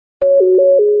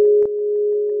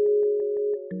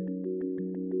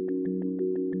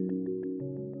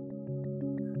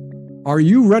Are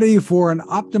you ready for an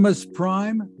Optimus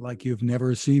Prime like you've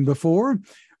never seen before?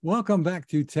 Welcome back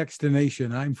to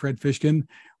Techstination. I'm Fred Fishkin.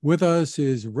 With us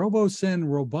is RoboSend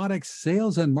Robotics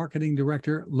Sales and Marketing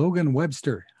Director, Logan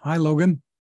Webster. Hi, Logan.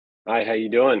 Hi, how you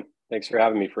doing? Thanks for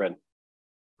having me, Fred.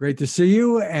 Great to see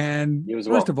you. And you as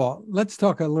well. First of all, let's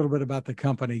talk a little bit about the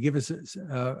company. Give us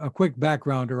a quick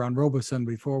background around RoboSend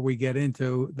before we get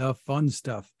into the fun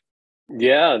stuff.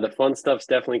 Yeah, the fun stuff's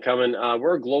definitely coming.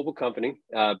 We're a global company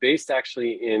based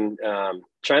actually in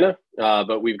China,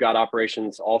 but we've got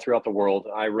operations all throughout the world.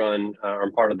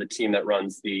 I'm part of the team that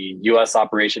runs the US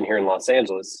operation here in Los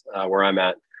Angeles, where I'm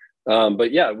at.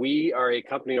 But yeah, we are a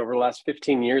company over the last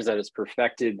 15 years that has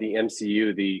perfected the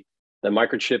MCU, the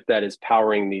microchip that is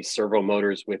powering the servo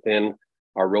motors within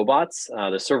our robots.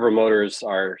 The servo motors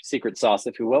are secret sauce,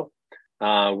 if you will.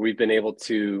 We've been able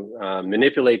to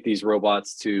manipulate these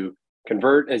robots to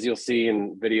convert, as you'll see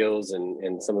in videos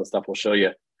and some of the stuff we'll show you,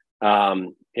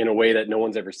 in a way that no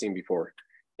one's ever seen before.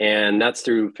 And that's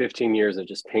through 15 years of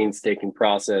just painstaking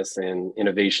process and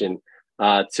innovation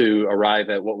to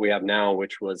arrive at what we have now,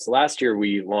 which was last year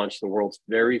we launched the world's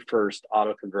very first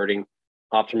auto-converting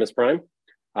Optimus Prime,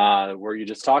 where you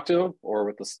just talk to him or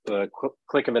with the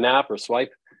click of an app or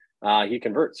swipe, he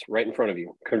converts right in front of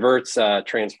you. Converts,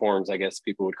 transforms, I guess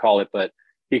people would call it, but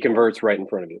he converts right in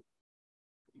front of you.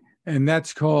 And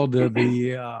that's called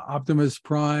the Optimus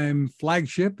Prime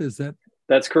flagship, is that?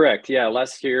 That's correct. Yeah,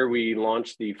 last year we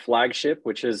launched the flagship,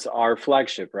 which is our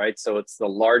flagship, right? So it's the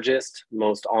largest,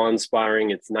 most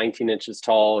awe-inspiring. It's 19 inches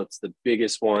tall. It's the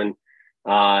biggest one.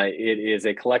 It is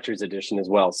a collector's edition as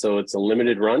well. So it's a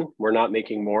limited run. We're not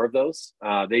making more of those.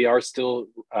 They are still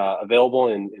available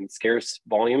in scarce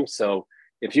volume. So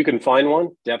if you can find one,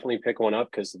 definitely pick one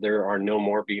up because there are no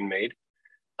more being made.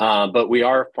 But we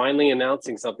are finally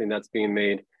announcing something that's being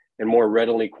made in more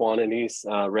readily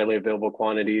available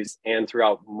quantities, and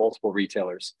throughout multiple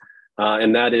retailers.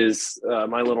 And that is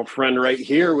my little friend right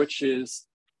here, which is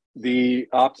the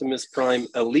Optimus Prime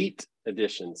Elite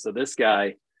Edition. So this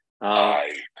guy, I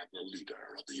am the leader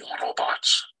of the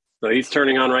Autobots. So he's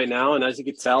turning on right now, and as you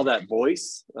can tell, that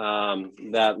voice,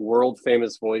 that world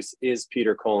famous voice, is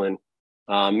Peter Cullen,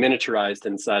 miniaturized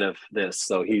inside of this.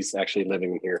 So he's actually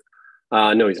living here.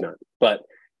 No, he's not. But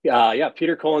yeah,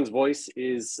 Peter Cullen's voice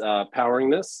is powering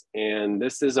this. And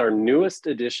this is our newest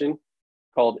edition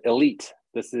called Elite.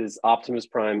 This is Optimus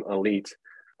Prime Elite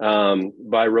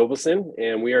by RoboSend.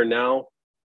 And we are now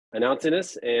announcing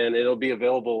this, and it'll be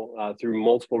available through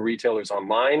multiple retailers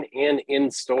online and in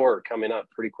store coming up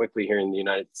pretty quickly here in the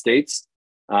United States.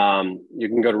 You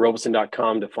can go to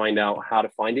robosend.com to find out how to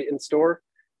find it in store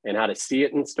and how to see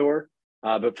it in store.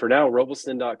 But for now,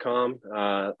 robosend.com,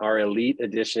 our Elite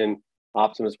Edition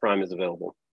Optimus Prime is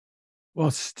available.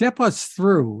 Well, step us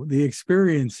through the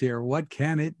experience here. What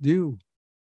can it do?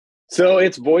 So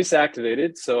it's voice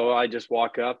activated. So I just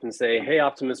walk up and say, "Hey,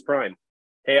 Optimus Prime.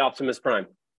 Hey, Optimus Prime.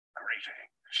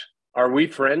 Greetings. Are we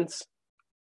friends?"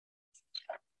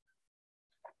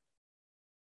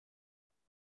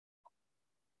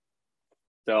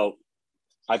 So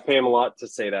I pay him a lot to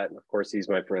say that. Of course, he's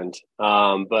my friend.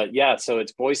 But yeah, so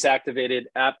it's voice activated,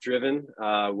 app driven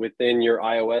within your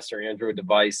iOS or Android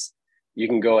device. You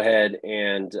can go ahead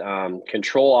and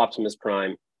control Optimus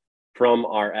Prime from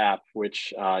our app,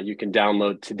 which you can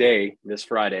download today, this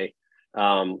Friday,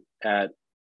 at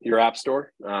your app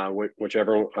store,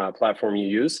 whichever platform you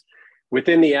use.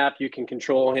 Within the app, you can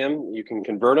control him. You can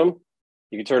convert him.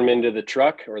 You can turn him into the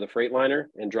truck or the Freightliner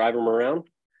and drive him around.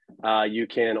 You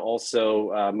can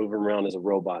also move him around as a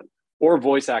robot or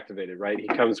voice activated, right? He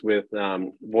comes with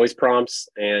voice prompts,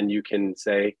 and you can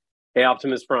say, "Hey,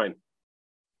 Optimus Prime.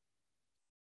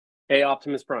 Hey,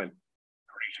 Optimus Prime.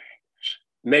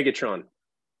 Greetings. Megatron."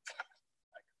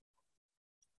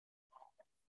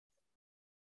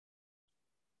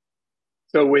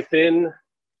 So within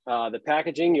the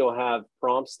packaging, you'll have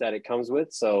prompts that it comes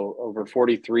with. So over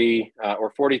 43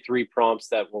 prompts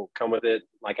that will come with it,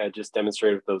 like I just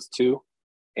demonstrated with those two,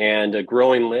 and a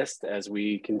growing list as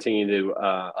we continue to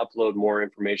upload more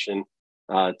information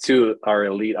to our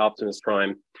Elite Optimus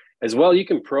Prime. As well, you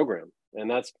can program,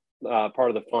 and that's part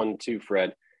of the fun too,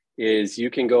 Fred, is you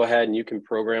can go ahead and you can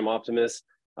program Optimus.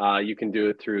 You can do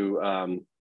it through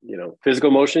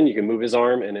physical motion. You can move his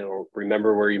arm and it'll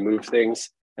remember where you move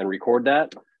things and record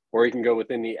that. Or you can go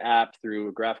within the app through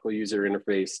a graphical user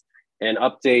interface and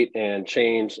update and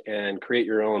change and create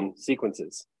your own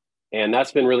sequences. And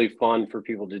that's been really fun for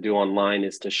people to do online,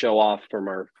 is to show off from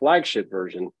our flagship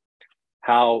version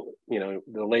how,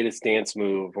 the latest dance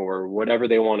move or whatever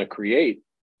they want to create,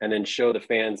 and then show the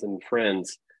fans and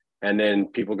friends. And then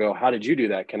people go, "How did you do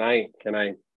that? Can I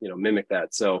mimic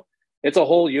that?" So it's a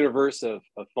whole universe of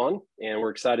fun, and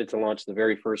we're excited to launch the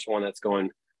very first one that's going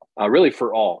really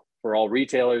for all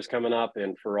retailers coming up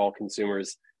and for all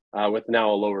consumers with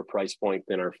now a lower price point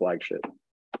than our flagship.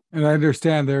 And I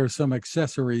understand there are some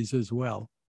accessories as well.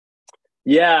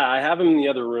 Yeah, I have them in the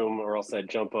other room, or else I'd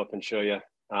jump up and show you.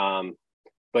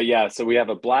 But yeah, so we have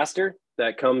a blaster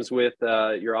that comes with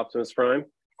your Optimus Prime.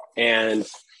 And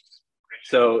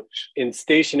so in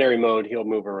stationary mode, he'll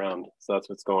move around. So that's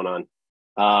what's going on.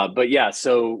 But yeah,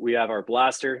 so we have our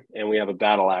blaster and we have a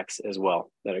battle axe as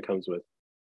well that it comes with.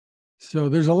 So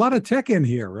there's a lot of tech in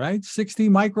here, right? 60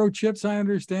 microchips, I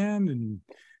understand, and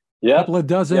a couple of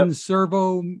dozen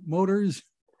servo motors.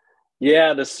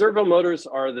 Yeah, the servo motors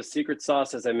are the secret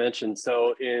sauce, as I mentioned.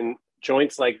 So in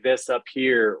joints like this up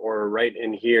here, or right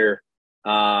in here,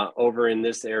 over in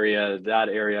this area, that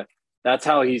area, that's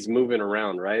how he's moving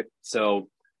around, right? So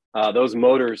those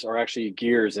motors are actually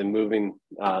gears and moving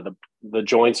the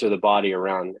joints or the body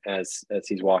around as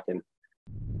he's walking.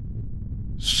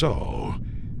 So,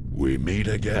 we meet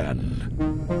again.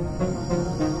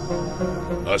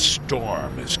 A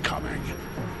storm is coming.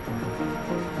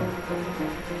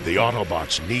 The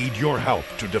Autobots need your help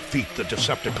to defeat the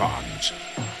Decepticons.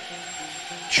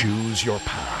 Choose your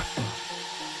path.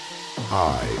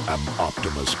 I am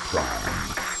Optimus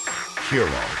Prime,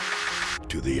 hero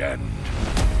to the end.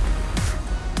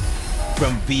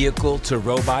 From vehicle to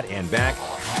robot and back,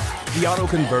 the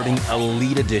auto-converting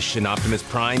Elite Edition Optimus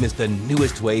Prime is the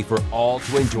newest way for all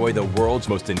to enjoy the world's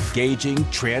most engaging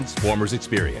Transformers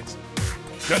experience.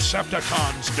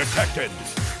 Decepticons detected.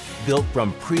 Built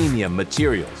from premium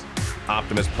materials,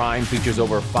 Optimus Prime features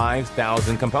over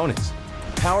 5,000 components,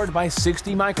 powered by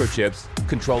 60 microchips,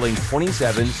 controlling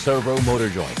 27 servo motor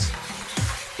joints.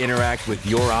 Interact with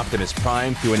your Optimus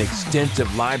Prime through an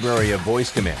extensive library of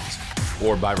voice commands,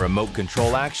 or by remote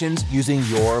control actions using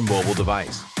your mobile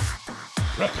device.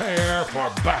 Prepare for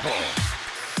battle.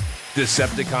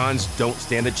 Decepticons don't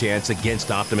stand a chance against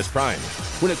Optimus Prime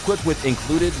when equipped with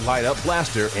included light-up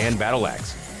blaster and battle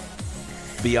axe.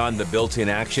 Beyond the built-in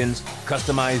actions,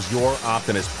 customize your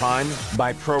Optimus Prime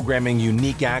by programming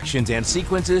unique actions and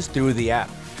sequences through the app.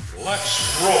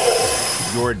 Let's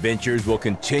roll. Your adventures will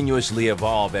continuously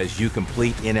evolve as you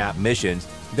complete in-app missions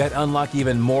that unlock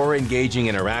even more engaging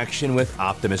interaction with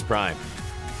Optimus Prime.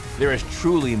 There is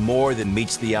truly more than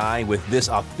meets the eye with this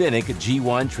authentic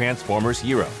G1 Transformers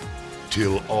hero.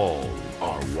 Till all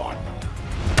are one.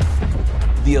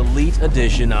 The Elite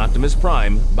Edition Optimus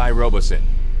Prime by Robosen.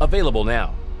 Available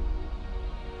now.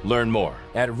 Learn more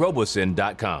at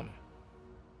robosen.com.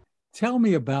 Tell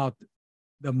me about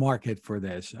the market for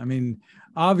this. I mean,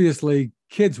 obviously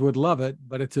kids would love it,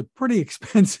 but it's a pretty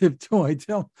expensive toy.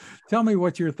 Tell me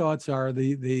what your thoughts are,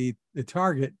 the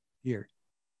target here.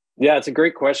 Yeah, it's a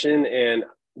great question. And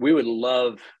we would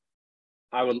love,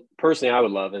 I would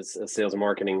love as a sales and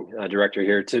marketing director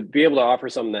here to be able to offer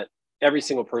something that every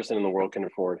single person in the world can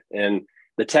afford. And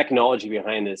the technology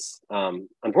behind this,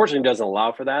 unfortunately, doesn't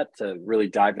allow for that, to really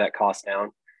dive that cost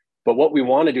down. But what we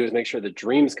want to do is make sure the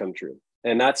dreams come true.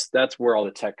 And that's where all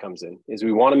the tech comes in, is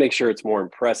we want to make sure it's more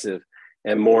impressive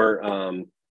and more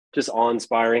just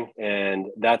awe-inspiring. And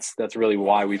that's really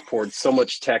why we've poured so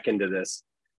much tech into this.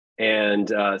 And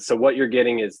so what you're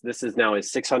getting is, this is now a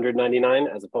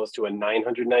 $699 as opposed to a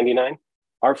 $999.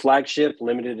 Our flagship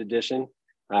limited edition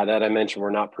that I mentioned,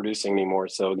 we're not producing anymore.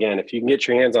 So again, if you can get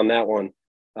your hands on that one,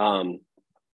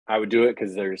 I would do it,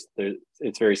 because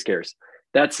it's very scarce.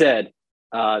 That said,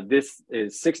 this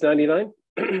is $699,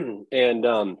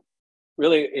 and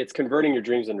really it's converting your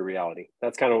dreams into reality.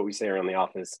 That's kind of what we say around the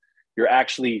office. You're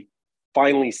actually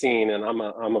finally seeing, and I'm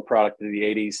a product of the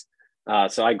 80s.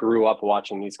 So I grew up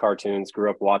watching these cartoons, grew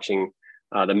up watching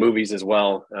the movies as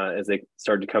well as they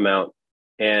started to come out.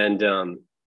 And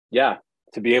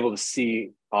to be able to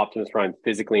see Optimus Prime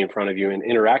physically in front of you and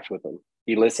interact with him.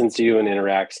 He listens to you and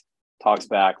interacts, talks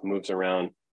back, moves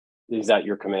around. He's at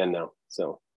your command now.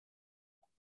 So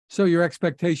your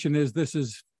expectation is this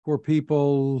is for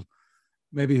people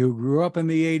maybe who grew up in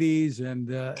the 80s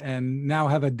and now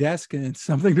have a desk and it's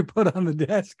something to put on the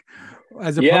desk,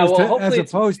 as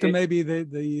opposed to maybe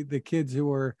the kids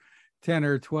who are 10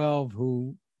 or 12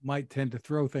 who might tend to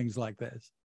throw things like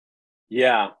this.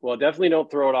 Yeah, well, definitely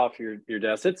don't throw it off your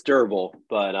desk. It's durable,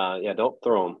 but don't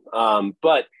throw them.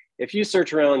 But if you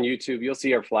search around YouTube, you'll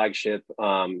see our flagship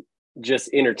just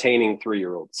entertaining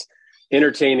 3-year-olds,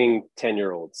 entertaining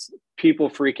 10-year-olds, people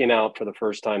freaking out for the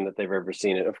first time that they've ever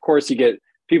seen it. Of course, you get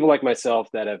people like myself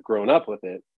that have grown up with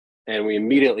it, and we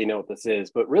immediately know what this is.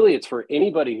 But really, it's for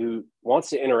anybody who wants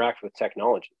to interact with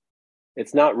technology.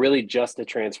 It's not really just a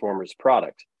Transformers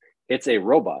product. it's a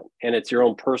robot, and it's your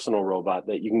own personal robot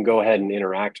that you can go ahead and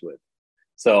interact with.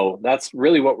 So that's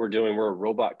really what we're doing. We're a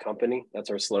robot company. That's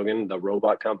our slogan, the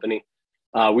robot company.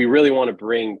 We really want to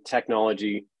bring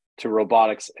technology to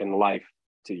robotics and life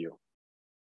to you.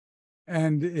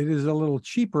 And it is a little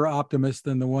cheaper Optimus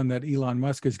than the one that Elon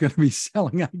Musk is going to be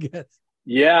selling, I guess.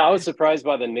 Yeah, I was surprised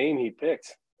by the name he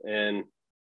picked and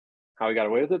how he got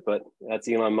away with it, but that's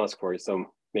Elon Musk for you. So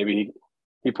maybe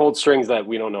he pulled strings that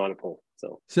we don't know how to pull.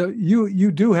 So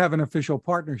you do have an official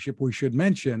partnership, we should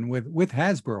mention, with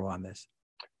Hasbro on this.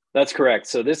 That's correct.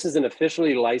 So this is an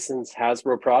officially licensed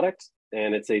Hasbro product,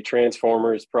 and it's a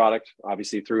Transformers product,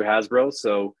 obviously through Hasbro.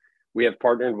 So we have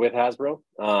partnered with Hasbro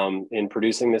in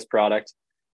producing this product,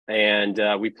 and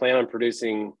we plan on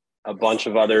producing a bunch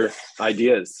of other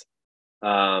ideas.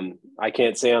 I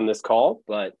can't say on this call,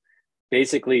 but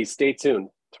basically stay tuned.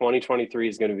 2023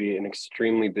 is going to be an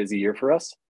extremely busy year for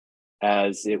us,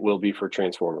 as it will be for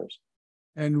Transformers.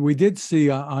 And we did see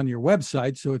on your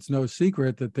website, so it's no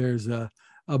secret that there's a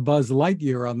Buzz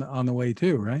Lightyear on the way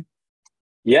too, right?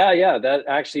 Yeah, that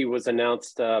actually was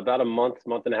announced about a month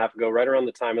and a half ago, right around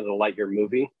the time of the Lightyear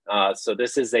movie. So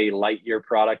this is a Lightyear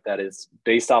product that is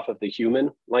based off of the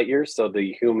human Lightyear, so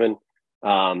the human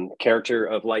character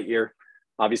of Lightyear.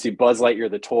 Obviously, Buzz Lightyear,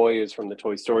 the toy, is from the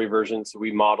Toy Story version, so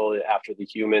we modeled it after the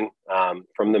human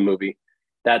from the movie.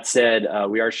 That said,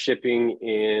 we are shipping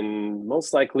in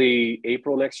most likely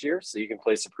April next year, so you can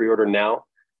place a pre-order now.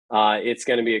 It's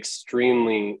going to be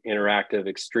extremely interactive,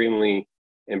 extremely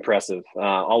impressive,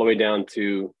 all the way down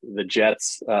to the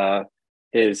jets.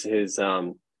 His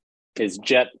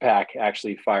jet pack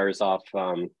actually fires off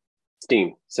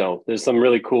steam. So there's some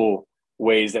really cool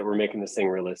ways that we're making this thing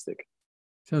realistic.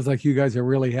 Sounds like you guys are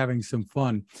really having some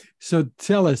fun. So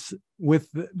tell us, with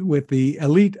the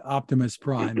Elite Optimus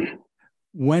Prime,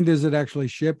 when does it actually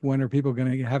ship? When are people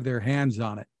going to have their hands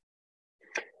on it?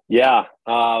 Yeah,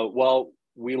 well,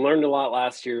 we learned a lot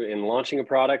last year in launching a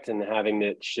product and having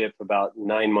it ship about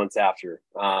 9 months after.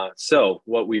 So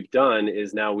what we've done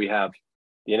is now we have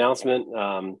the announcement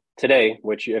today,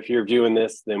 which if you're viewing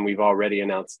this, then we've already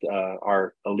announced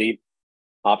our Elite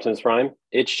Optimus Prime.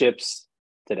 It ships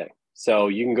today. So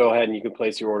you can go ahead and you can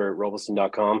place your order at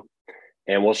Robosen.com,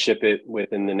 and we'll ship it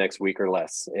within the next week or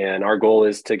less. And our goal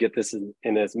is to get this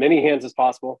in as many hands as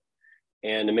possible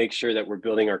and to make sure that we're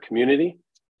building our community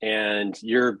and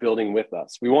you're building with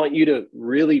us. We want you to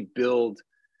really build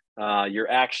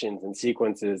your actions and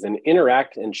sequences and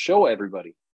interact and show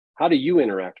everybody, how do you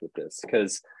interact with this?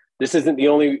 Because this isn't the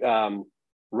only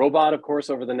robot, of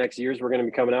course, over the next years we're going to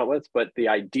be coming out with, but the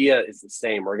idea is the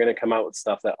same. We're going to come out with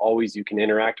stuff that always you can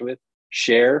interact with,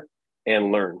 share,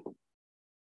 and learn.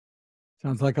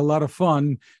 Sounds like a lot of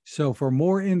fun. So for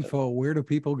more info, where do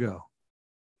people go?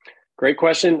 Great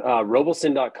question.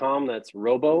 Robosen.com. That's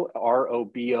Robo,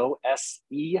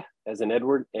 R-O-B-O-S-E, as in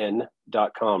Edward,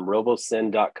 N.com,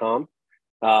 Robosen.com.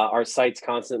 Our site's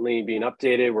constantly being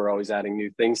updated. We're always adding new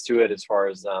things to it as far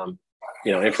as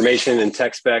information and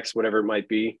tech specs, whatever it might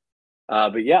be.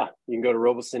 But yeah, you can go to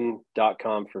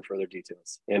Robosen.com for further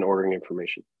details and ordering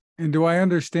information. And do I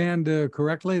understand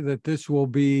correctly that this will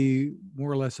be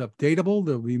more or less updatable?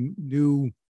 There'll be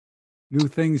new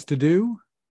things to do?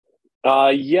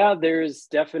 Yeah, there's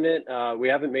definite. We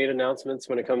haven't made announcements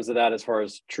when it comes to that as far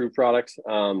as true products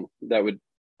that would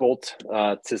bolt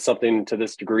to something to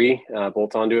this degree,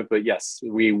 bolt onto it. But yes,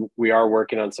 we are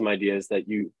working on some ideas that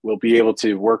you will be able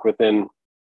to work within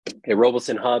a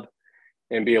Robosen hub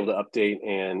and be able to update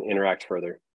and interact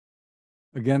further.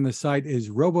 Again, the site is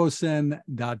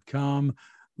Robosen.com.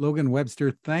 Logan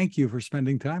Webster, thank you for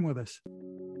spending time with us.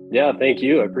 Yeah, thank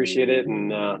you. I appreciate it. And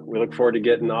we look forward to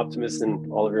getting Optimus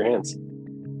in all of your hands.